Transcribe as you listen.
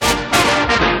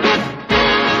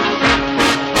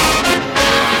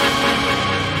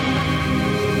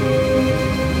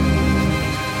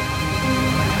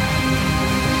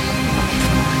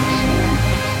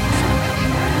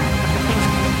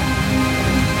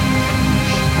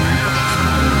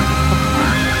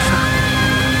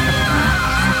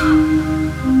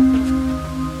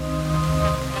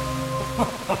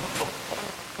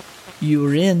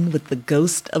You're in with the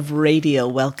ghost of radio.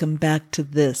 Welcome back to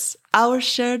this, our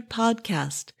shared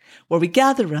podcast, where we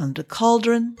gather around a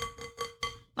cauldron,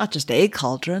 not just a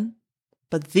cauldron,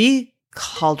 but the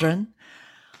cauldron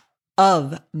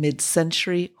of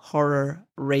mid-century horror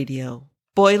radio,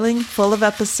 boiling full of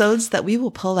episodes that we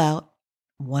will pull out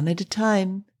one at a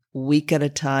time, week at a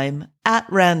time, at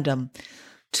random,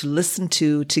 to listen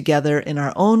to together in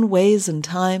our own ways and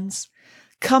times.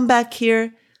 Come back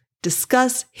here,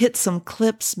 discuss, hit some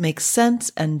clips, make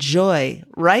sense, and joy,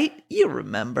 right? You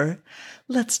remember.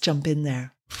 Let's jump in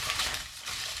there.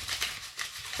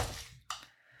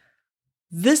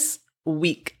 This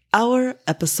week, our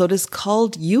episode is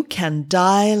called You Can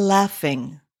Die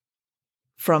Laughing,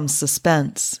 from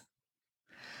Suspense.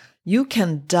 You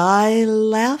Can Die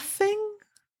Laughing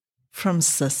from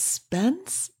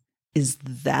Suspense? Is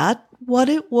that what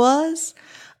it was?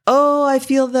 Oh, I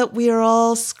feel that we are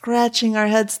all scratching our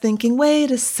heads thinking, wait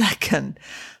a second,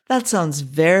 that sounds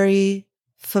very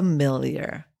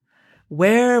familiar.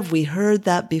 Where have we heard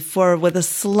that before with a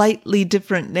slightly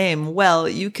different name? Well,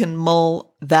 you can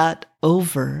mull that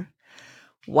over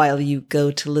while you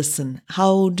go to listen.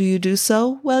 How do you do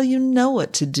so? Well, you know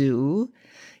what to do.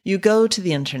 You go to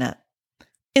the internet.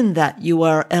 In that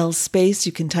URL space,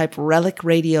 you can type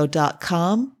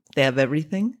relicradio.com. They have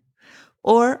everything.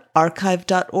 Or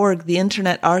archive.org, the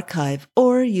Internet Archive,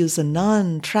 or use a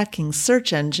non-tracking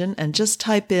search engine and just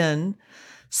type in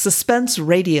Suspense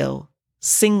Radio,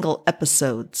 single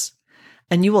episodes,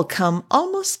 and you will come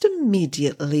almost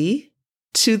immediately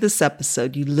to this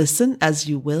episode. You listen as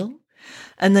you will,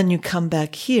 and then you come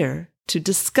back here to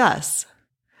discuss.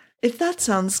 If that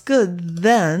sounds good,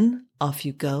 then off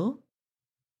you go.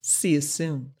 See you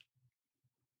soon.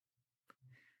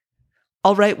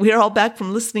 All right, we are all back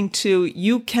from listening to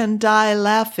You Can Die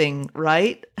Laughing,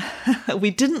 right?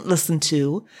 We didn't listen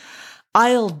to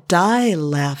I'll Die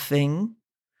Laughing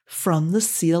from the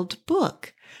sealed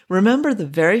book. Remember the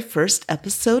very first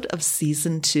episode of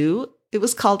season 2? It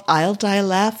was called I'll Die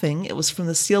Laughing. It was from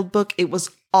the sealed book. It was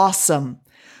awesome.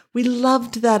 We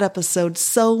loved that episode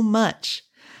so much.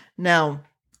 Now,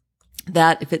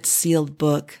 that if it's sealed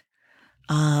book,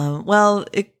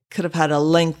 it could have had a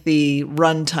lengthy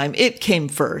runtime. It came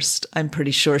first, I'm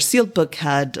pretty sure. Sealed Book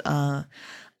had a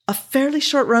fairly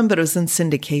short run, but it was in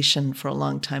syndication for a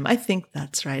long time. I think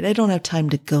that's right. I don't have time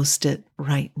to ghost it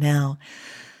right now.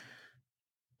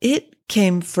 It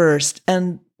came first,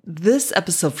 and this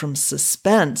episode from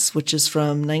Suspense, which is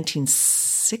from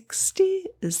 1960,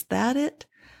 is that it?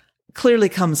 Clearly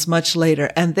comes much later,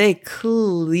 and it's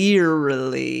from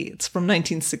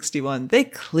 1961. They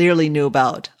clearly knew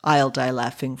about I'll Die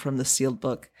Laughing from the sealed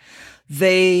book.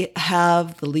 They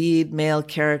have the lead male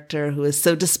character who is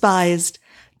so despised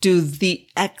do the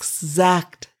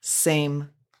exact same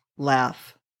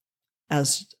laugh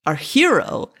as our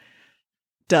hero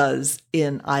does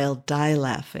in I'll Die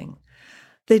Laughing.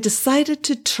 They decided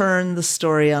to turn the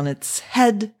story on its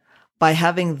head by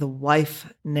having the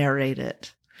wife narrate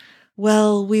it.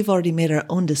 Well, we've already made our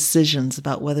own decisions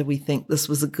about whether we think this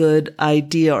was a good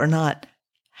idea or not,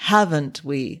 haven't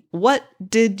we? What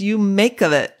did you make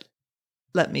of it?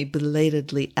 Let me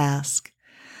belatedly ask.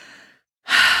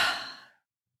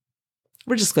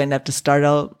 We're just going to have to start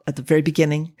out at the very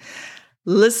beginning,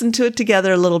 listen to it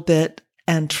together a little bit,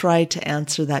 and try to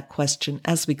answer that question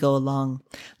as we go along.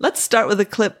 Let's start with a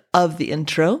clip of the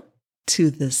intro to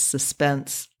this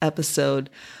Suspense episode,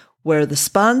 where the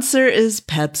sponsor is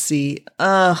Pepsi.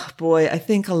 Oh boy, I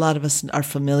think a lot of us are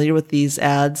familiar with these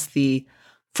ads, the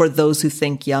For Those Who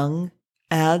Think Young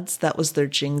ads. That was their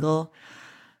jingle.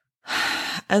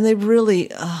 And they really,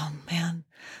 oh man,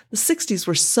 the 60s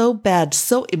were so bad,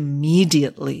 so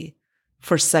immediately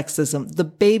for sexism. The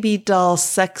baby doll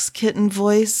sex kitten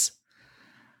voice,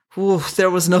 ooh, there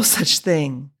was no such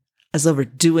thing as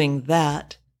overdoing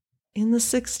that in the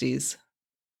 60s.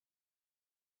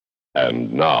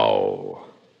 And now,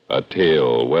 a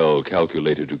tale well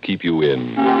calculated to keep you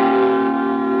in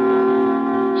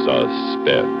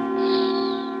suspense.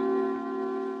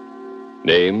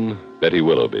 Name, Betty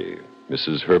Willoughby,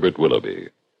 Mrs. Herbert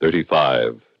Willoughby,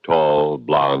 35, tall,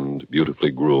 blonde,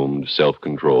 beautifully groomed,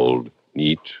 self-controlled,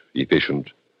 neat, efficient,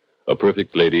 a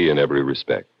perfect lady in every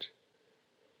respect.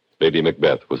 Lady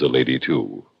Macbeth was a lady,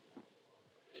 too.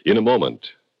 In a moment,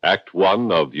 Act One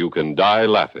of You Can Die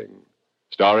Laughing,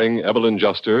 starring Evelyn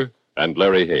Juster and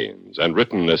Larry Haynes, and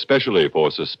written especially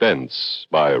for Suspense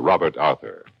by Robert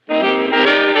Arthur. The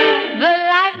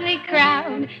lively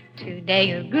crowd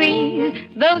today agrees.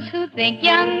 Those who think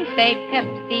young say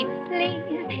Pepsi,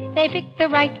 please. They picked the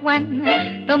right one,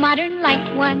 the modern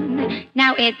light one.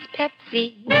 Now it's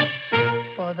Pepsi.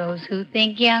 for those who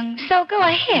think young. So go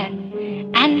ahead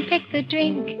and pick the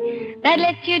drink that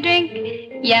lets you drink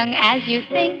young as you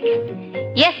think.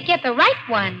 Yes, get the right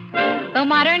one, the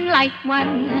modern light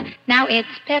one. Now it's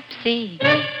Pepsi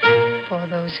for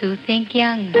those who think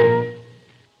young.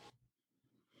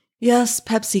 Yes,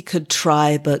 Pepsi could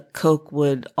try, but Coke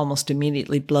would almost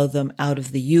immediately blow them out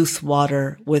of the youth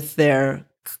water with their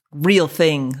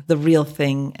the real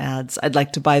thing ads. I'd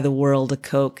like to buy the world a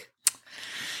Coke.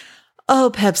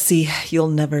 Oh, Pepsi, you'll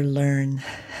never learn.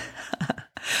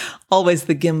 Always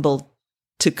the gimbal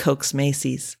to Coke's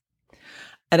Macy's.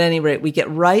 At any rate, we get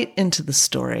right into the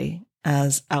story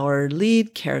as our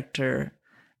lead character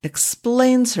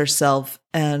explains herself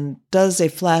and does a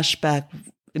flashback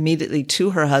immediately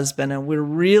to her husband, and we're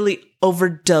really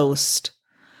overdosed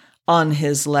on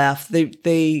his laugh.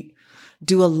 They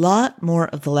do a lot more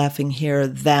of the laughing here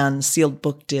than Sealed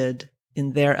Book did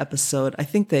in their episode. I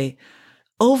think they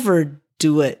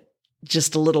overdo it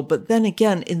just a little, but then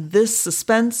again, in this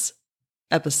suspense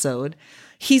episode,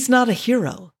 he's not a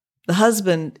hero. The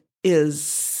husband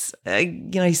is,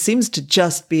 he seems to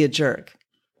just be a jerk,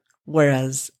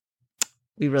 whereas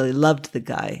we really loved the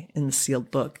guy in the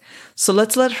Sealed Book. So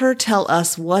let's let her tell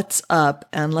us what's up,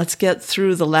 and let's get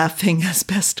through the laughing as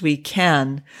best we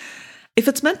can. If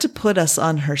it's meant to put us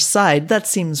on her side, that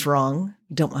seems wrong.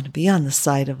 You don't want to be on the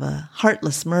side of a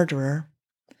heartless murderer.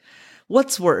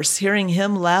 What's worse, hearing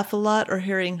him laugh a lot or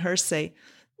hearing her say,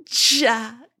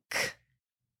 Jack?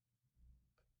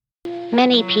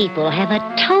 Many people have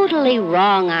a totally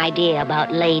wrong idea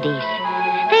about ladies.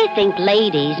 They think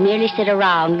ladies merely sit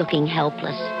around looking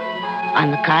helpless.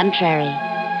 On the contrary,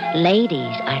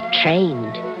 ladies are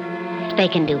trained. They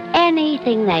can do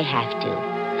anything they have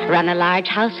to. Run a large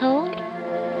household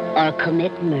or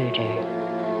commit murder.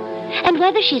 And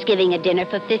whether she's giving a dinner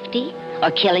for 50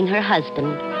 or killing her husband,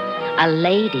 a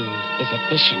lady is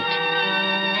efficient.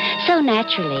 So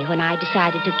naturally, when I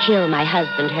decided to kill my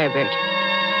husband, Herbert,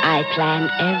 I planned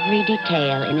every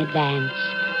detail in advance,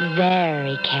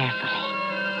 very carefully.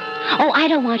 Oh, I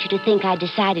don't want you to think I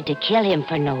decided to kill him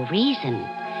for no reason.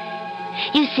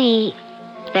 You see,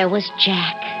 there was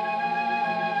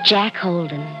Jack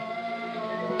Holden.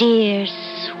 Dear,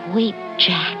 sweet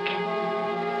Jack.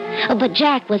 Oh, but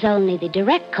Jack was only the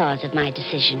direct cause of my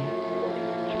decision.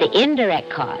 The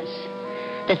indirect cause,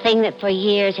 the thing that for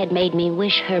years had made me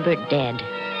wish Herbert dead,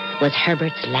 was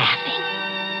Herbert's laughing.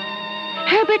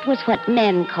 Herbert was what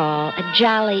men call a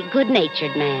jolly,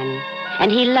 good-natured man,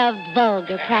 and he loved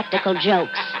vulgar, practical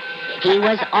jokes. He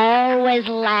was always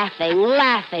laughing,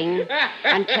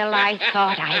 until I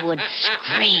thought I would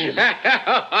scream.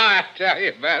 I tell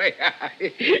you,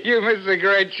 Betty, you missed a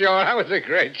great show, and that was a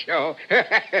great show.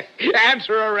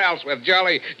 Answer or else with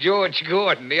Jolly George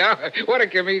Gordon. What a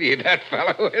comedian that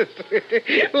fellow is.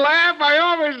 Laugh, I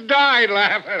almost died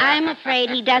laughing. I'm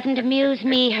afraid he doesn't amuse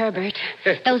me, Herbert.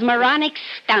 Those moronic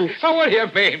stunts. Oh, what do you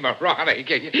mean, moronic?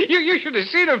 You should have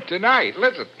seen them tonight.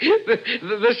 Listen,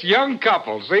 this young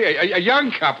couple, see, a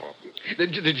young couple. They're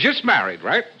just married,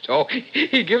 right? So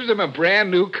he gives them a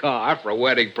brand new car for a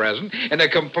wedding present and a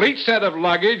complete set of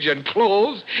luggage and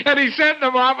clothes, and he sent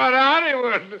them off on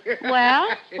honeymoon.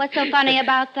 Well, what's so funny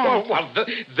about that?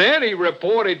 Then he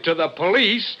reported to the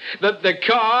police that the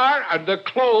car and the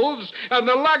clothes and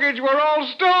the luggage were all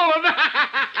stolen.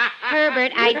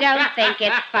 Herbert, I don't think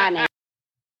it's funny.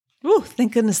 Ooh,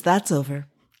 thank goodness that's over.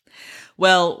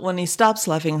 Well, when he stops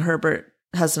laughing, Herbert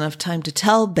has enough time to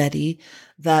tell Betty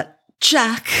that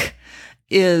Jack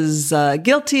is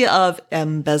guilty of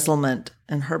embezzlement,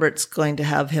 and Herbert's going to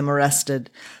have him arrested.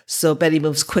 So Betty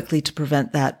moves quickly to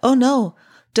prevent that. Oh no,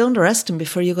 don't arrest him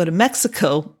before you go to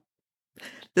Mexico.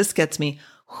 This gets me.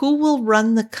 Who will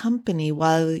run the company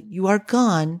while you are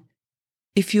gone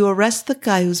if you arrest the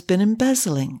guy who's been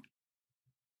embezzling?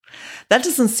 That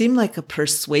doesn't seem like a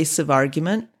persuasive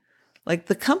argument. Like,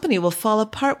 the company will fall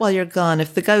apart while you're gone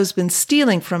if the guy who's been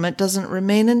stealing from it doesn't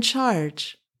remain in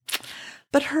charge.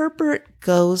 But Herbert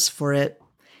goes for it.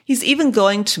 He's even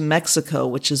going to Mexico,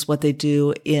 which is what they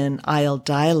do in I'll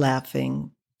Die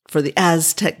Laughing, for the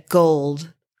Aztec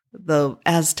gold, the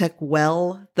Aztec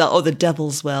well, the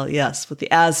Devil's Well, yes, with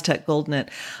the Aztec gold in it.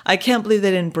 I can't believe they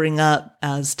didn't bring up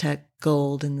Aztec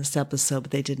gold in this episode,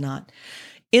 but they did not.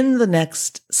 In the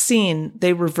next scene,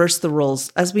 they reverse the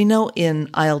roles. As we know in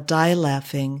I'll Die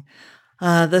Laughing,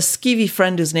 the skeevy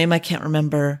friend whose name I can't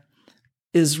remember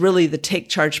is really the take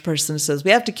charge person who says,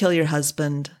 we have to kill your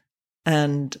husband.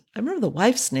 And I remember the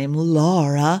wife's name,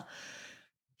 Laura.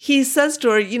 He says to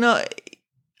her,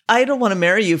 I don't want to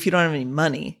marry you if you don't have any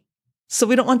money. So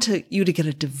we don't want you to get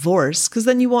a divorce because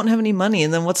then you won't have any money.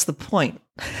 And then what's the point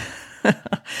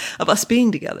of us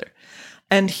being together?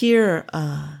 And here,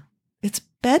 it's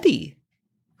Betty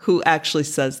who actually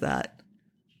says that.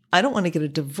 I don't want to get a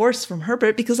divorce from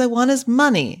Herbert because I want his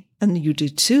money. And you do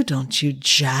too, don't you,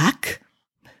 Jack?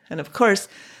 And of course,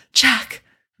 Jack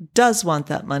does want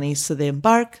that money, so they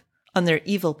embark on their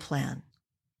evil plan.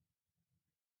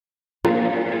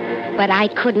 But I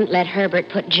couldn't let Herbert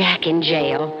put Jack in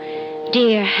jail.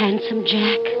 Dear, handsome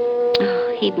Jack.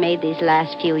 Oh, he'd made these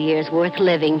last few years worth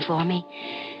living for me.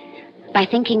 By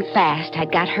thinking fast,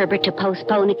 I'd got Herbert to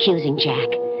postpone accusing Jack.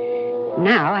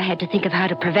 Now I had to think of how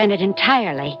to prevent it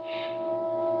entirely.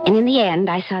 And in the end,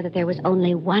 I saw that there was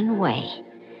only one way.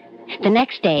 The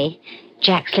next day,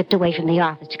 Jack slipped away from the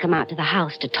office to come out to the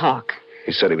house to talk.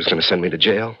 He said he was going to send me to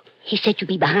jail? He said you'd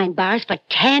be behind bars for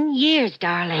 10 years,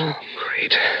 darling. Oh,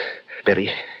 great.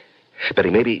 Betty,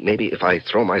 maybe if I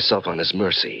throw myself on his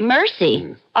mercy.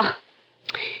 Mercy? Oh,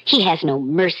 he has no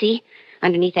mercy.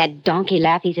 Underneath that donkey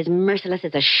laugh, he's as merciless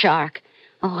as a shark.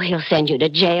 Oh, he'll send you to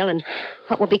jail, and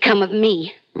what will become of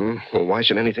me? Well, why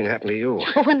should anything happen to you?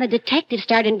 Well, when the detectives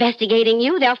start investigating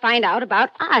you, they'll find out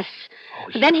about us. Oh,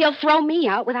 yeah. Then he'll throw me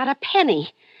out without a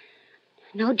penny.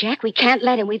 No, Jack, we can't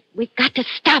let him. We've got to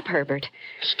stop Herbert.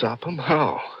 Stop him?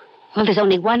 How? Well, there's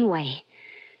only one way.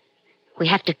 We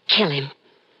have to kill him.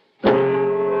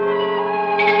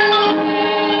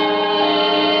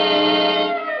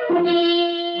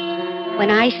 When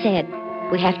I said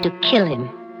we have to kill him,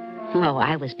 oh,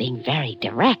 I was being very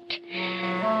direct.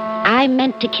 I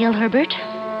meant to kill Herbert,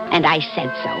 and I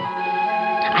said so.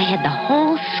 I had the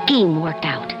whole scheme worked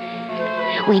out.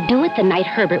 We'd do it the night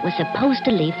Herbert was supposed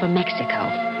to leave for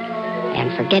Mexico.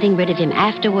 And for getting rid of him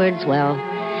afterwards, well,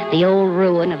 the old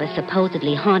ruin of a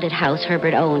supposedly haunted house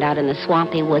Herbert owned out in the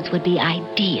swampy woods would be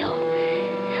ideal.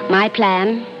 My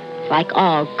plan, like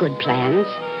all good plans,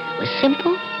 was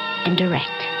simple and direct.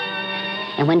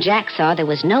 And when Jack saw there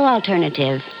was no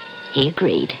alternative, he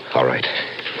agreed. All right.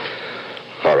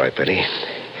 All right, Betty.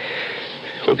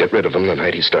 We'll get rid of him the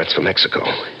night he starts for Mexico.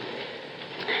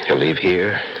 He'll leave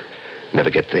here, never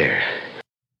get there.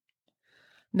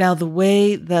 Now, the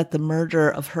way that the murder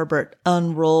of Herbert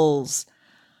unrolls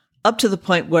up to the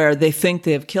point where they think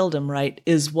they have killed him, right,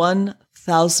 is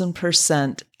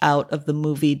 1,000% out of the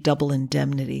movie Double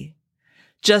Indemnity.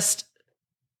 Just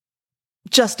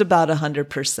about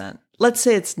 100%. Let's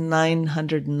say it's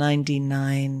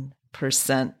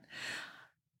 999%.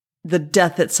 The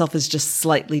death itself is just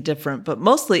slightly different, but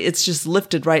mostly it's just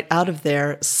lifted right out of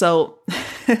there. So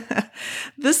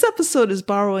this episode is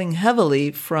borrowing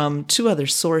heavily from two other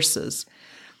sources.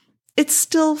 It's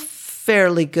still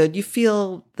fairly good. You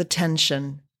feel the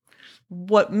tension.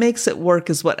 What makes it work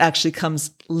is what actually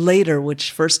comes later, which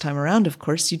first time around, of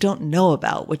course, you don't know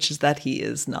about, which is that he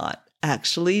is not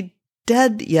actually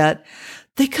dead yet.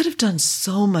 They could have done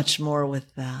so much more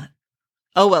with that.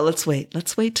 Oh, well, let's wait.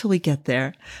 Let's wait till we get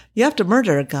there. You have to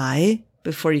murder a guy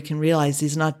before you can realize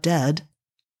he's not dead.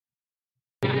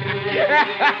 Oh,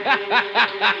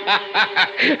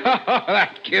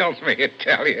 that kills me, I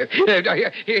tell you.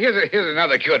 Here's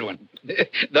another good one.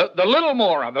 The little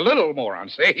moron,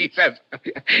 see?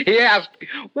 He asked,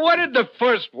 what did the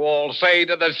first wall say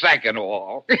to the second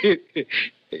wall?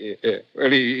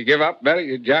 Will you give up,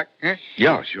 Betty, Jack? Huh?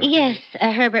 Yeah, sure. Yes,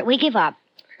 Herbert, we give up.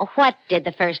 What did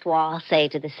the first wall say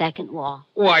to the second wall?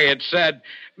 Why, it said,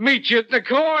 meet you at the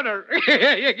corner.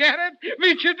 You get it?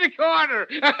 Meet you at the corner.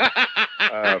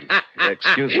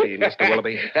 Excuse me, Mr.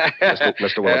 Willoughby.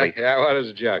 Mr. Willoughby. Yeah, what is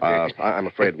it, Jack? I'm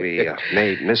afraid we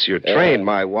may miss your train.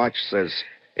 My watch says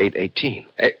 8:18.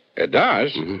 It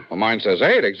does? Mm-hmm. Well, mine says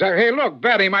 8, exactly. Hey, look,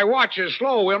 Betty, my watch is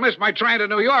slow. We'll miss my train to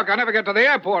New York. I'll never get to the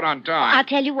airport on time. I'll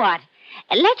tell you what.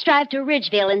 Let's drive to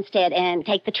Ridgeville instead and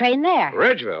take the train there.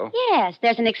 Ridgeville? Yes,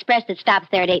 there's an express that stops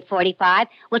there at 8:45.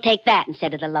 We'll take that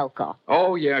instead of the local.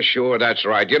 Oh, yeah, sure, that's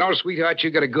right. You know, sweetheart, you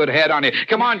got a good head on you.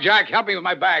 Come on, Jack, help me with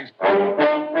my bags.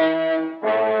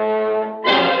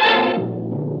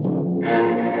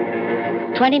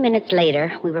 20 minutes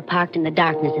later, we were parked in the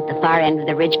darkness at the far end of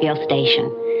the Ridgeville station.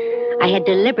 I had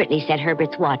deliberately set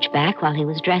Herbert's watch back while he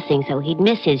was dressing so he'd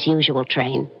miss his usual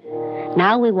train.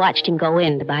 Now we watched him go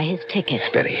in to buy his ticket.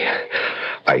 Betty,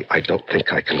 I don't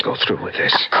think I can go through with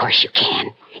this. Of course you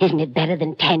can. Isn't it better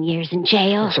than 10 years in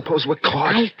jail? Suppose we're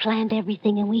caught. I've planned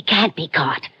everything and we can't be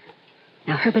caught.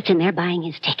 Now, Herbert's in there buying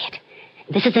his ticket.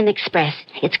 This is an express.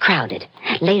 It's crowded.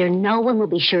 Later, no one will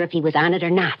be sure if he was on it or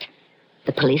not.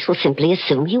 The police will simply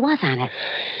assume he was on it.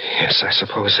 Yes, I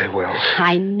suppose they will.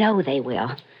 I know they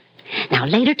will. Now,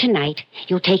 later tonight,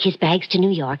 you'll take his bags to New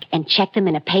York and check them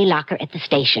in a pay locker at the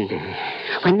station.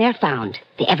 Mm-hmm. When they're found,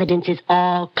 the evidence is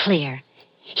all clear.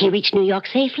 He reached New York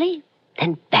safely,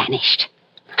 then vanished.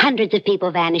 Hundreds of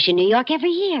people vanish in New York every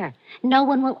year. No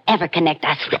one will ever connect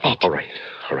us with it. All right.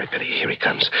 All right, Betty. Here he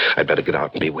comes. I'd better get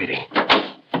out and be waiting.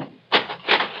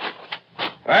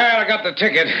 Well, I got the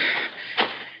ticket.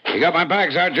 You got my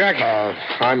bags out, Jack?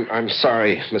 I'm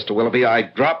sorry, Mr. Willoughby. I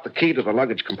dropped the key to the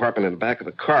luggage compartment in the back of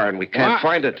the car, and we can't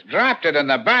find it. Dropped it in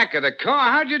the back of the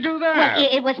car? How'd you do that? Well,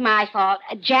 it was my fault.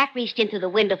 Jack reached in through the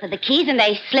window for the keys, and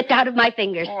they slipped out of my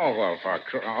fingers. Oh, well,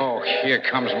 here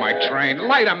comes my train.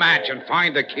 Light a match and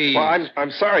find the keys. Well,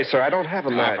 I'm sorry, sir. I don't have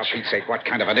a match. For Pete's sake, what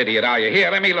kind of an idiot are you?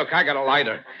 Here, let me look. I got a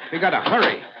lighter. You got to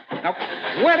hurry. Now,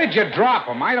 where did you drop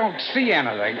them? I don't see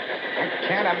anything. I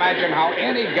can't imagine how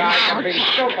any guy can be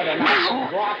stupid enough to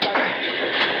drop them.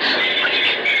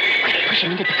 Push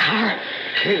him into the car.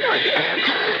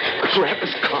 Grab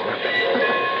this collar.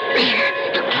 There.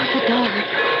 Now close the door.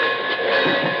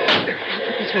 I'll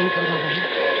put this raincoat over him.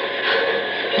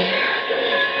 There.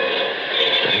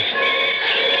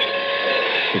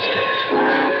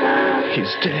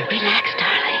 He's dead. Relax,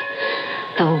 darling.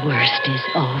 The worst is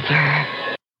over.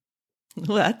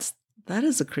 That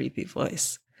is a creepy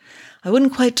voice. I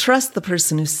wouldn't quite trust the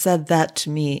person who said that to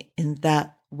me in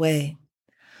that way.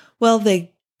 Well,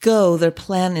 they go. Their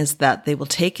plan is that they will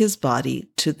take his body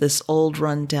to this old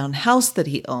rundown house that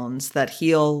he owns, that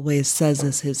he always says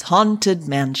is his haunted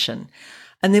mansion,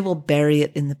 and they will bury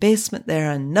it in the basement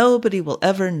there, and nobody will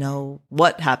ever know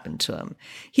what happened to him.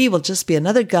 He will just be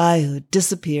another guy who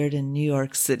disappeared in New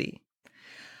York City.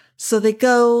 So they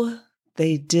go.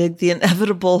 They dig the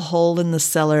inevitable hole in the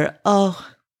cellar. Oh,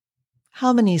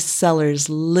 how many cellars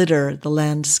litter the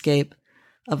landscape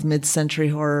of mid-century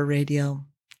horror radio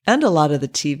and a lot of the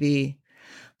TV.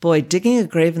 Boy, digging a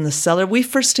grave in the cellar, we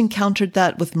first encountered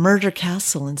that with Murder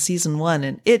Castle in season 1,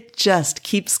 and it just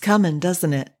keeps coming,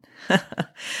 doesn't it?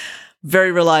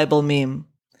 Very reliable meme.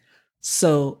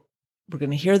 So we're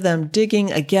going to hear them digging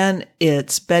again.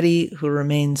 It's Betty who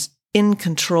remains in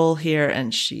control here,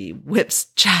 and she whips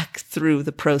Jack through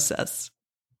the process.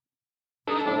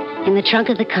 In the trunk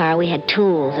of the car, we had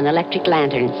tools and electric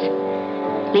lanterns.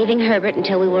 Leaving Herbert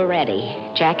until we were ready,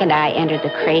 Jack and I entered the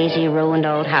crazy, ruined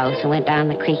old house and went down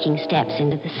the creaking steps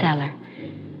into the cellar.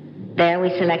 There we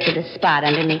selected a spot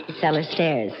underneath the cellar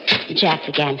stairs. Jack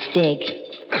began to dig.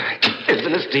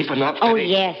 Isn't this deep enough, Betty? Oh,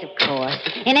 yes, of course.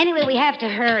 And anyway, we have to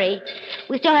hurry.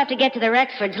 We still have to get to the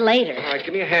Rexfords later. All right,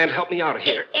 give me a hand. Help me out of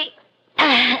here.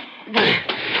 There.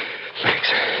 Thanks.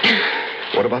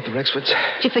 What about the Rexfords?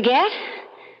 Did you forget?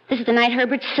 This is the night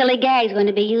Herbert's silly gag's going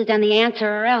to be used on the Answer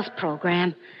or Else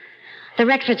program. The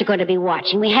Rexfords are going to be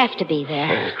watching. We have to be there.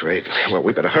 Oh, great. Well,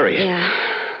 we better hurry. Yeah.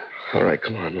 All right,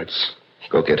 come on. Let's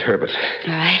go get Herbert.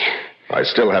 All right. I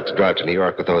still have to drive to New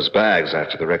York with those bags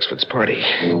after the Rexfords' party.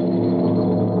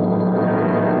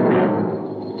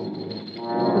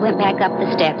 We went back up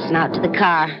the steps and out to the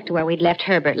car to where we'd left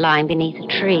Herbert lying beneath a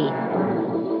tree.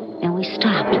 And we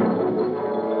stopped.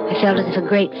 I felt as if a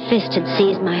great fist had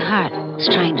seized my heart. I was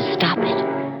trying to stop it.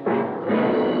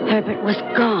 Herbert was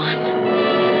gone.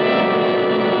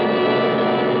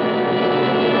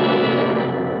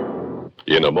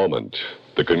 In a moment,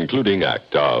 the concluding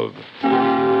act of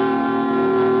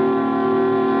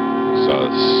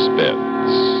Suspense.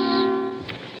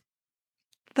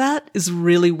 That is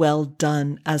really well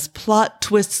done. As plot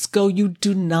twists go, you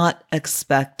do not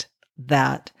expect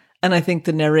that. And I think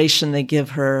the narration they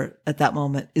give her at that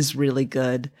moment is really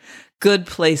good. Good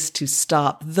place to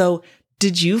stop. Though,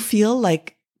 did you feel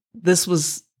like this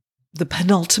was the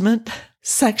penultimate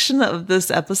section of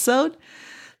this episode?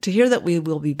 To hear that we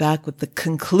will be back with the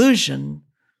conclusion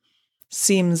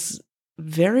seems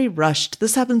very rushed.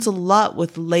 This happens a lot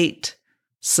with late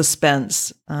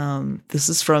suspense. This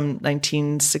is from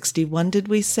 1961, did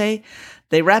we say?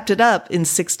 They wrapped it up in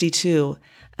 62.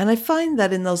 And I find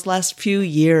that in those last few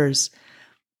years,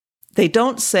 they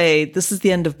don't say, this is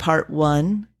the end of part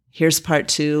 1. Here's part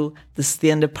 2. This is the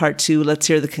end of part 2. Let's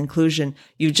hear the conclusion.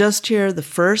 You just hear the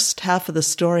first half of the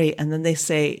story, and then they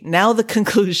say, now the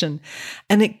conclusion.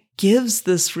 And it gives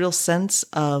this real sense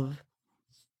of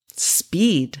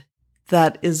speed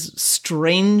that is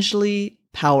strangely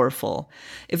powerful.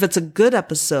 If it's a good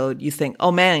episode, you think,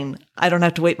 oh man, I don't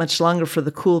have to wait much longer for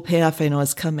the cool payoff I know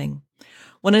is coming.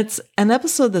 When it's an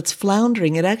episode that's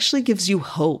floundering, it actually gives you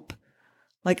hope.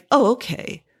 Like, oh,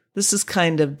 okay, this is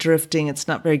kind of drifting. It's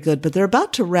not very good, but they're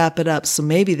about to wrap it up. So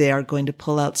maybe they are going to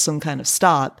pull out some kind of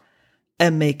stop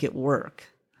and make it work.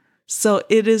 So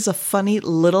it is a funny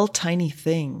little tiny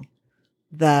thing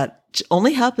that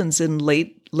only happens in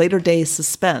later day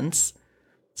suspense.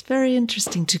 It's very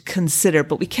interesting to consider,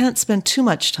 but we can't spend too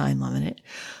much time on it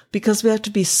because we have to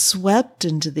be swept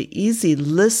into the easy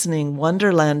listening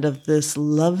wonderland of this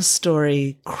love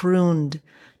story crooned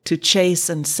to Chase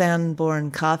and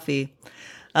Sanborn Coffee.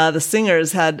 The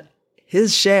singers had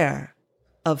his share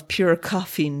of pure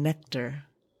coffee nectar.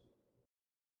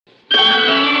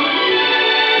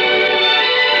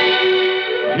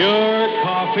 Pure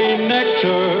coffee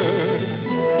nectar,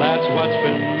 that's what's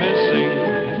been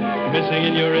missing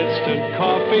in your instant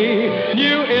coffee.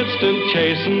 New Instant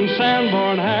Chase and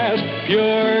Sanborn has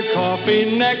pure coffee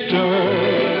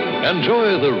nectar.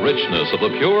 Enjoy the richness of the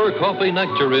pure coffee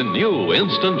nectar in new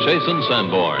Instant Chase and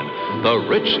Sanborn. The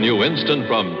rich new instant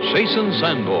from Chase and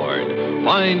Sanborn.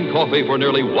 Fine coffee for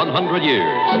nearly 100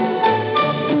 years.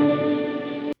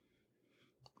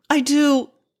 I do.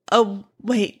 Oh,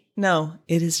 wait. No,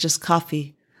 it is just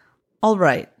coffee. All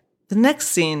right. The next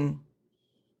scene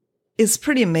is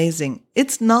pretty amazing.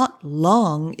 It's not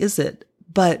long, is it?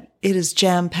 But it is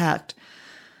jam-packed.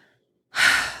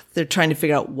 They're trying to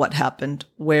figure out what happened.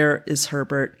 Where is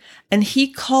Herbert? And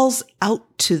he calls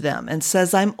out to them and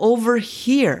says, I'm over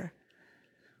here.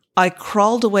 I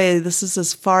crawled away. This is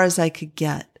as far as I could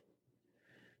get.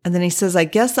 And then he says, I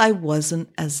guess I wasn't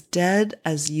as dead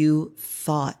as you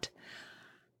thought.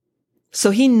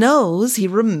 So he knows, he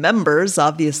remembers,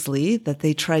 obviously, that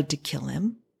they tried to kill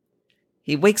him.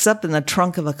 He wakes up in the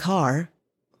trunk of a car.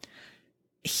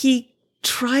 He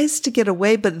tries to get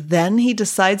away, but then he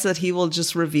decides that he will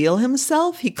just reveal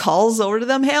himself. He calls over to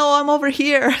them, hey, I'm over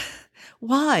here.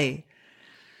 Why?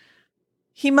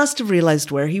 He must have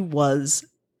realized where he was,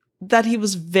 that he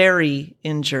was very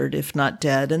injured, if not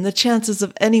dead, and the chances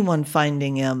of anyone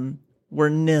finding him were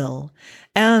nil,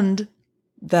 and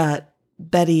that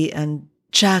Betty and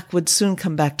Jack would soon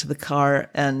come back to the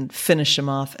car and finish him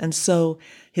off. And so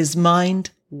his mind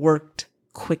worked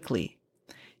quickly.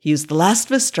 He used the last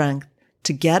of his strength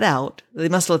to get out. They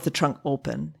must let the trunk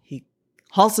open. He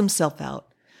hauls himself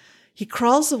out. He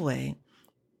crawls away,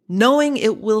 knowing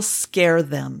it will scare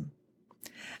them.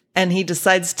 And he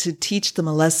decides to teach them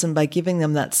a lesson by giving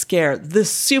them that scare.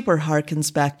 This super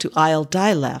harkens back to I'll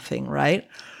Die Laughing, right?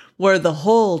 Where the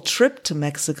whole trip to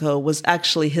Mexico was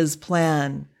actually his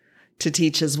plan to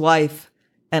teach his wife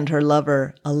and her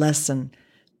lover a lesson.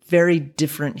 Very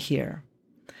different here.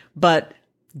 But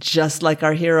just like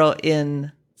our hero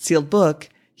in Sealed Book,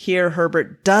 here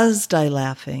Herbert does die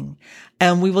laughing.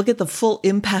 And we will get the full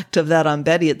impact of that on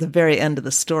Betty at the very end of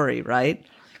the story, right?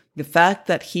 The fact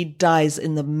that he dies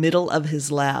in the middle of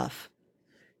his laugh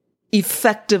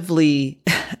effectively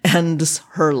ends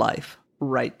her life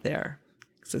right there.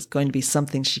 It's going to be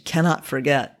something she cannot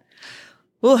forget.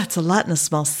 Oh, it's a lot in a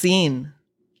small scene.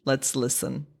 Let's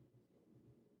listen.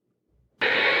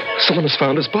 Someone has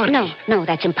found his body. No,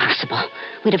 that's impossible.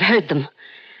 We'd have heard them.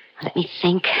 Let me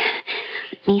think.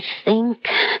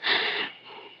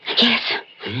 Yes,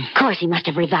 Of course he must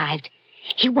have revived.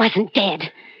 He wasn't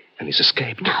dead. And he's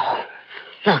escaped. No.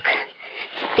 Look,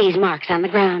 these marks on the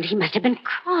ground. He must have been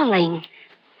crawling.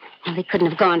 Well, he couldn't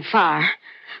have gone far.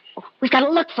 We've got to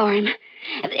look for him.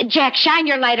 Jack, shine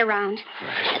your light around.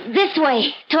 Right. This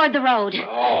way, toward the road.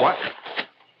 Oh. What?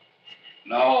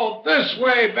 No, this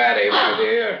way, Betty, my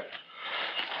dear.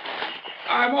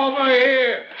 I'm over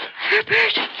here.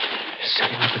 Herbert.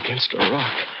 Sitting up against a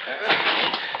rock.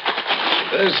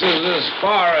 This is as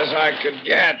far as I could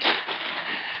get.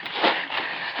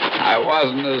 I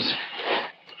wasn't as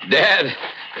dead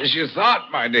as you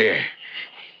thought, my dear.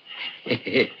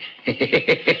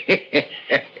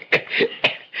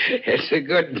 It's a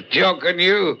good joke on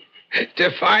you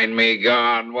to find me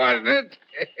gone, wasn't it?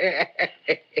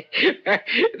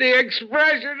 The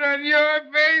expression on your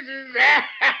faces.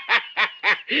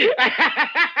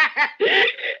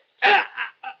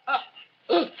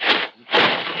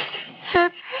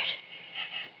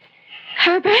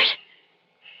 Herbert?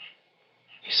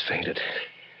 He's fainted.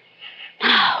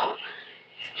 No.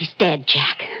 He's dead,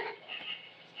 Jack.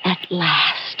 At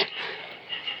last.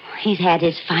 He's had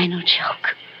his final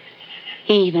joke.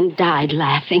 He even died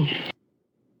laughing.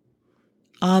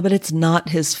 But it's not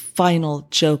his final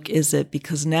joke, is it?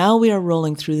 Because now we are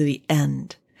rolling through the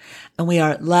end. And we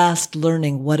are at last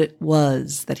learning what it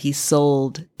was that he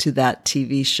sold to that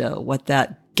TV show, what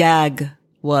that gag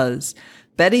was.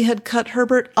 Betty had cut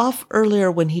Herbert off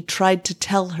earlier when he tried to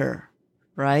tell her,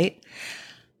 right?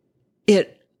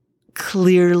 It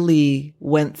clearly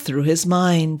went through his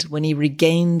mind when he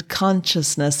regained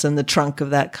consciousness in the trunk of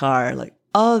that car. Like,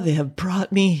 oh, they have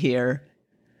brought me here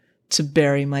to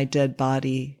bury my dead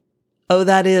body. Oh,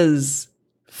 that is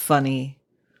funny.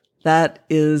 That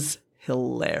is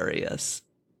hilarious.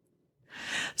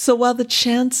 So while the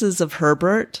chances of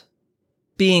Herbert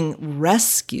being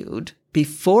rescued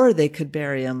before they could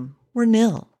bury him were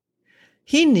nil,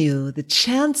 he knew the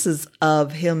chances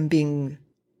of him being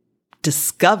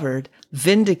discovered,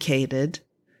 vindicated,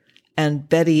 and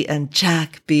Betty and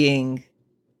Jack being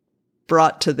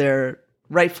brought to their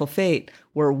rightful fate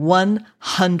were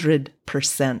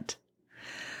 100%.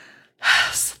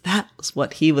 So that was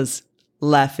what he was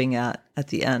laughing at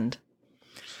the end.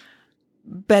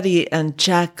 Betty and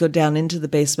Jack go down into the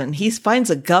basement, and he finds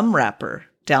a gum wrapper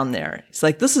down there. He's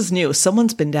like, this is new.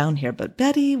 Someone's been down here, but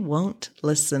Betty won't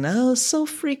listen. Oh, so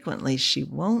frequently she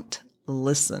won't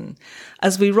listen.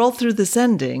 As we roll through this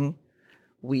ending,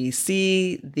 we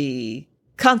see the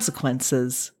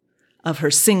consequences of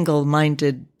her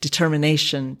single-minded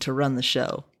determination to run the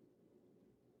show.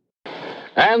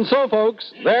 And so,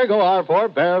 folks, there go our 4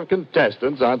 pair of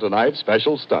contestants on tonight's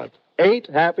special stunt. 8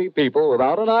 happy people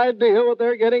without an idea what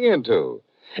they're getting into.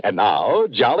 And now,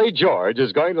 Jolly George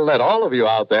is going to let all of you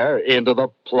out there into the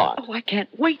plot. Oh, I can't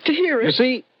wait to hear it. You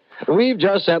see, we've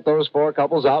just sent those 4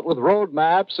 couples out with road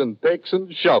maps and picks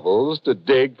and shovels to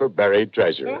dig for buried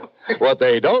treasure. What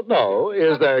they don't know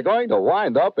is they're going to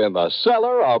wind up in the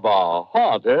cellar of a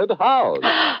haunted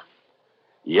house.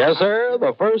 Yes, sir,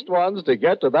 the first ones to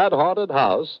get to that haunted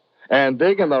house and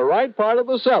dig in the right part of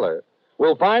the cellar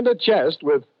will find a chest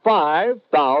with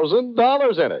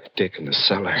 $5,000 in it. Dig in the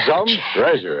cellar. Some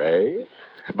treasure, eh?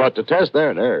 But to test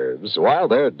their nerves, while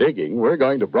they're digging, we're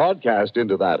going to broadcast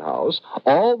into that house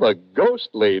all the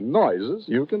ghostly noises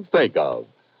you can think of.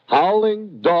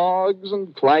 Howling dogs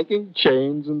and clanking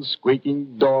chains and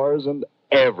squeaking doors and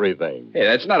everything. Hey,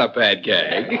 that's not a bad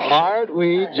gag. Aren't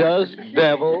we just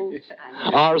devils?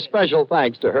 Our special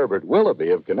thanks to Herbert Willoughby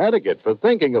of Connecticut for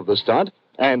thinking of the stunt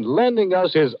and lending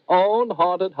us his own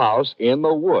haunted house in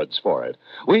the woods for it.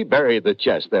 We buried the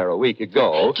chest there a week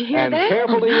ago and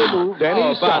carefully removed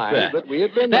any signs that we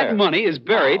had been there. That money is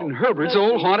buried in Herbert's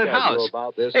old haunted house.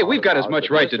 Hey, we've got as much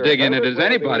right to dig in it as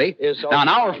anybody. Now, an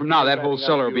hour from now, that whole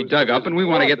cellar will be dug up, and we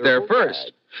want to get there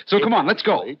first. So come on, let's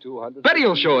go. Betty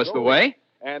will show us the way.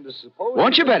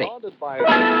 Won't you, Betty?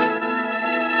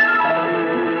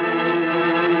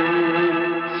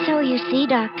 So you see,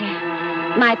 Doctor,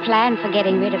 my plan for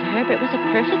getting rid of Herbert was a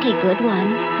perfectly good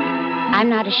one. I'm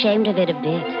not ashamed of it a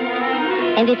bit.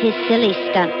 And if his silly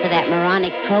stunt for that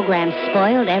moronic program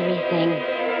spoiled everything,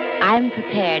 I'm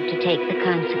prepared to take the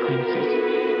consequences.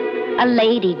 A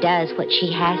lady does what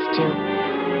she has to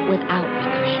without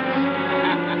regrets.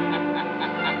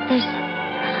 There's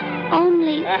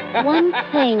only one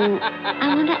thing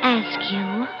I want to ask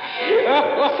you.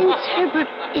 Since Herbert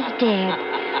is dead,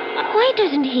 why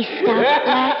doesn't he stop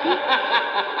laughing?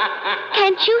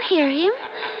 Can't you hear him?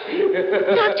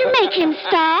 Doctor, make him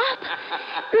stop.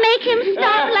 Make him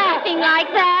stop laughing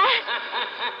like that.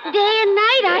 Day and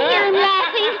night I hear him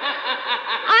laughing.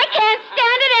 I can't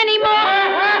stand it anymore.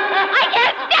 I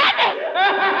can't stand it.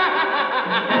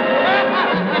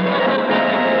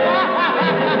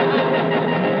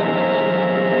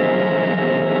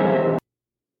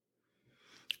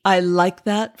 I like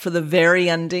that for the very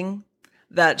ending,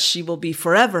 that she will be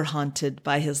forever haunted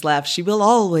by his laugh. She will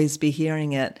always be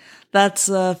hearing it. That's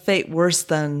a fate worse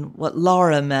than what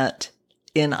Laura met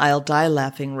in I'll Die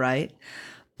Laughing, right?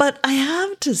 But I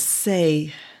have to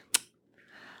say,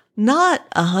 not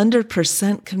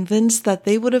 100% convinced that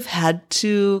they would have had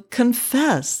to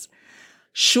confess.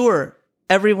 Sure,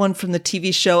 everyone from the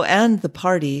TV show and the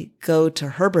party go to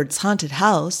Herbert's haunted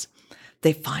house.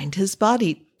 They find his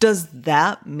body. Does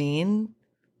that mean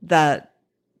that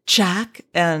Jack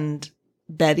and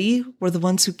Betty were the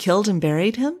ones who killed and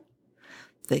buried him?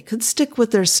 They could stick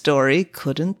with their story,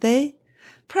 couldn't they?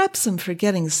 Perhaps I'm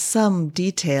forgetting some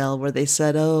detail where they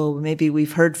said, oh, maybe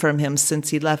we've heard from him since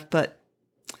he left, but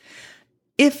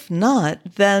if not,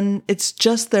 then it's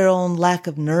just their own lack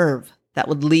of nerve that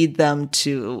would lead them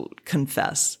to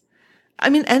confess. I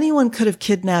mean, anyone could have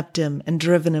kidnapped him and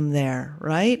driven him there,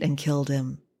 right? And killed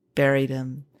him, buried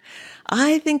him.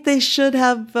 I think they should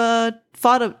have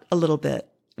fought a little bit.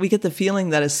 We get the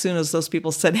feeling that as soon as those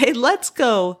people said, hey, let's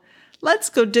go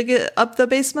dig it up the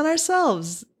basement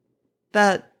ourselves,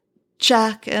 that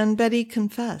Jack and Betty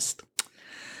confessed.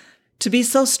 To be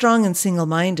so strong and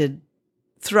single-minded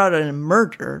throughout a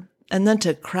murder, and then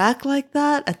to crack like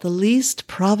that at the least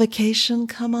provocation,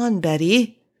 come on,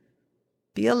 Betty.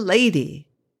 Be a lady.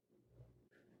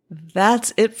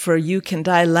 That's it for You Can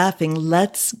Die Laughing.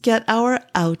 Let's get our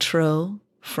outro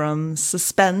from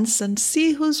Suspense and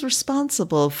see who's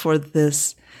responsible for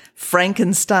this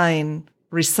Frankenstein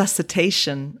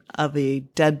resuscitation of a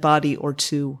dead body or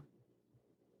two.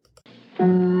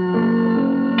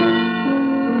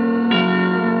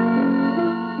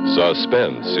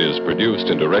 Suspense is produced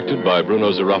and directed by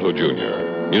Bruno Zerato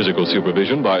Jr. Musical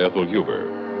supervision by Ethel Huber.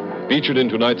 Featured in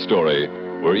tonight's story,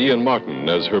 were Ian Martin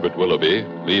as Herbert Willoughby,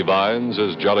 Lee Vines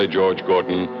as Jolly George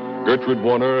Gordon, Gertrude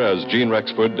Warner as Jean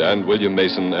Rexford, and William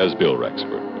Mason as Bill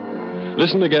Rexford.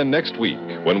 Listen again next week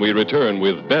when we return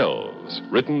with Bells,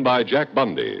 written by Jack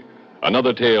Bundy,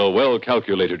 another tale well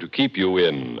calculated to keep you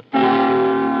in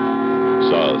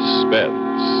suspense.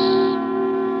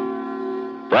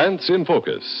 France in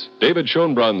Focus. David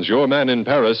Schoenbrun's Your Man in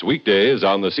Paris, weekdays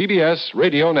on the CBS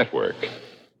Radio Network.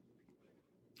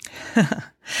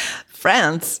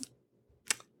 France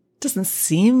doesn't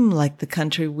seem like the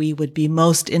country we would be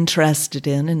most interested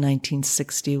in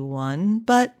 1961,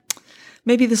 but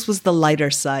maybe this was the lighter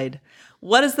side.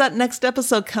 What is that next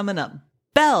episode coming up?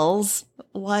 Bells?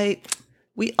 Why,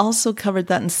 we also covered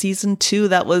that in season 2.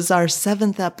 That was our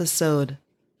 7th episode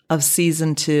of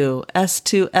season 2,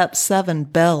 S2 Ep 7,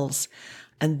 Bells.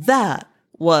 And that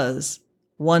was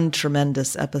one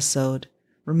tremendous episode.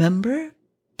 Remember?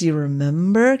 Do you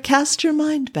remember? Cast your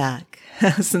mind back,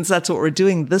 since that's what we're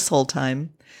doing this whole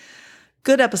time.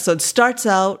 Good episode. Starts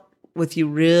out with you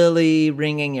really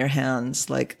wringing your hands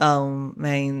like, oh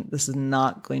man, this is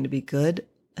not going to be good.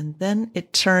 And then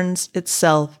it turns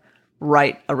itself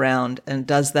right around and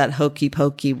does that hokey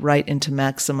pokey right into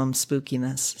maximum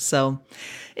spookiness. So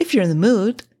if you're in the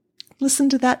mood, listen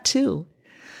to that too.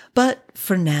 But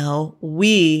for now,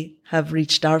 we have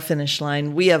reached our finish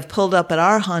line. We have pulled up at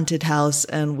our haunted house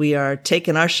and we are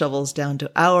taking our shovels down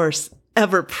to our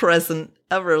ever-present,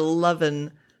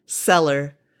 ever-loving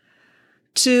cellar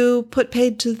to put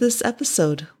paid to this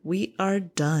episode. We are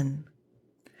done.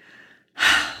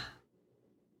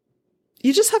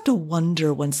 You just have to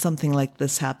wonder when something like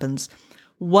this happens.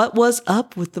 What was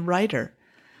up with the writer?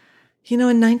 You know,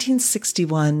 in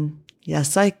 1961,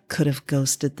 yes, I could have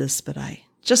ghosted this, but I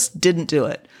just didn't do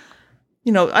it.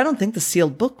 You know, I don't think the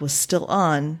sealed book was still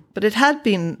on, but it had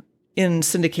been in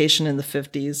syndication in the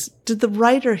 50s. Did the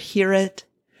writer hear it?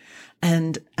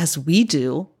 And as we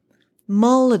do,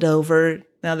 mull it over.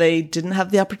 Now, they didn't have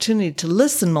the opportunity to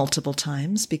listen multiple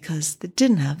times because they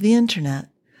didn't have the internet.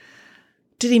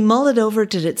 Did he mull it over?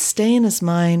 Did it stay in his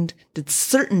mind? Did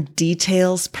certain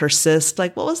details persist?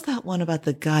 Like, what was that one about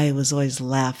the guy who was always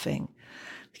laughing?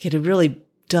 He had a really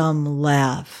dumb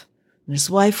laugh, and his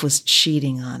wife was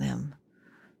cheating on him.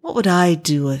 What would I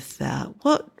do with that?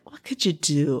 What could you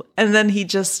do? And then he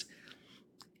just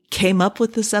came up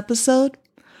with this episode?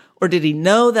 Or did he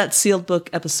know that sealed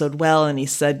book episode well, and he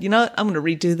said, you know what, I'm going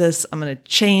to redo this. I'm going to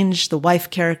change the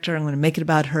wife character. I'm going to make it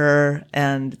about her,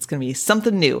 and it's going to be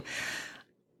something new.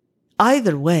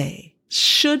 Either way,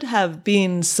 should have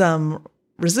been some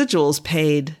residuals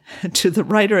paid to the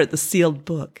writer at the sealed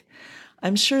book.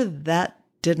 I'm sure that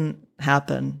didn't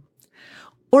happen.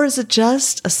 Or is it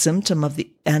just a symptom of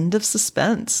the end of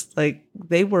suspense? Like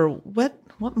they were, what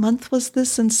month was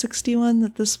this in 61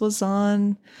 that this was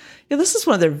on? Yeah, this is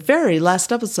one of their very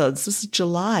last episodes. This is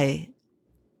July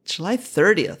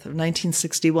 30th of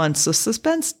 1961. So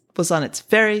suspense was on its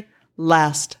very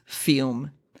last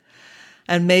fume.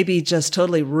 And maybe just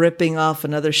totally ripping off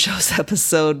another show's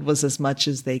episode was as much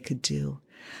as they could do.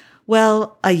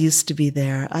 Well, I used to be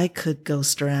there. I could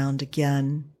ghost around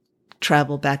again,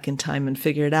 travel back in time and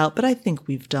figure it out. But I think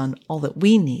we've done all that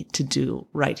we need to do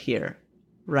right here,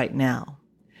 right now.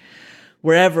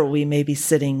 Wherever we may be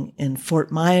sitting in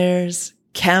Fort Myers,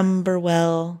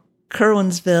 Camberwell,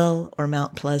 Curwensville, or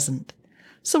Mount Pleasant.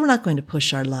 So we're not going to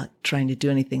push our luck trying to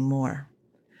do anything more.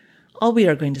 All we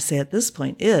are going to say at this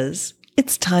point is,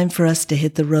 it's time for us to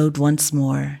hit the road once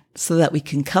more so that we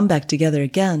can come back together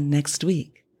again next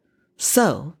week.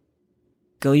 So,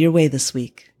 go your way this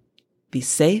week. Be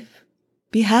safe,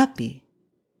 be happy,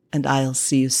 and I'll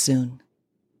see you soon.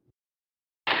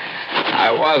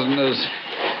 I wasn't as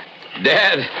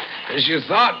dead as you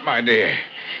thought, my dear.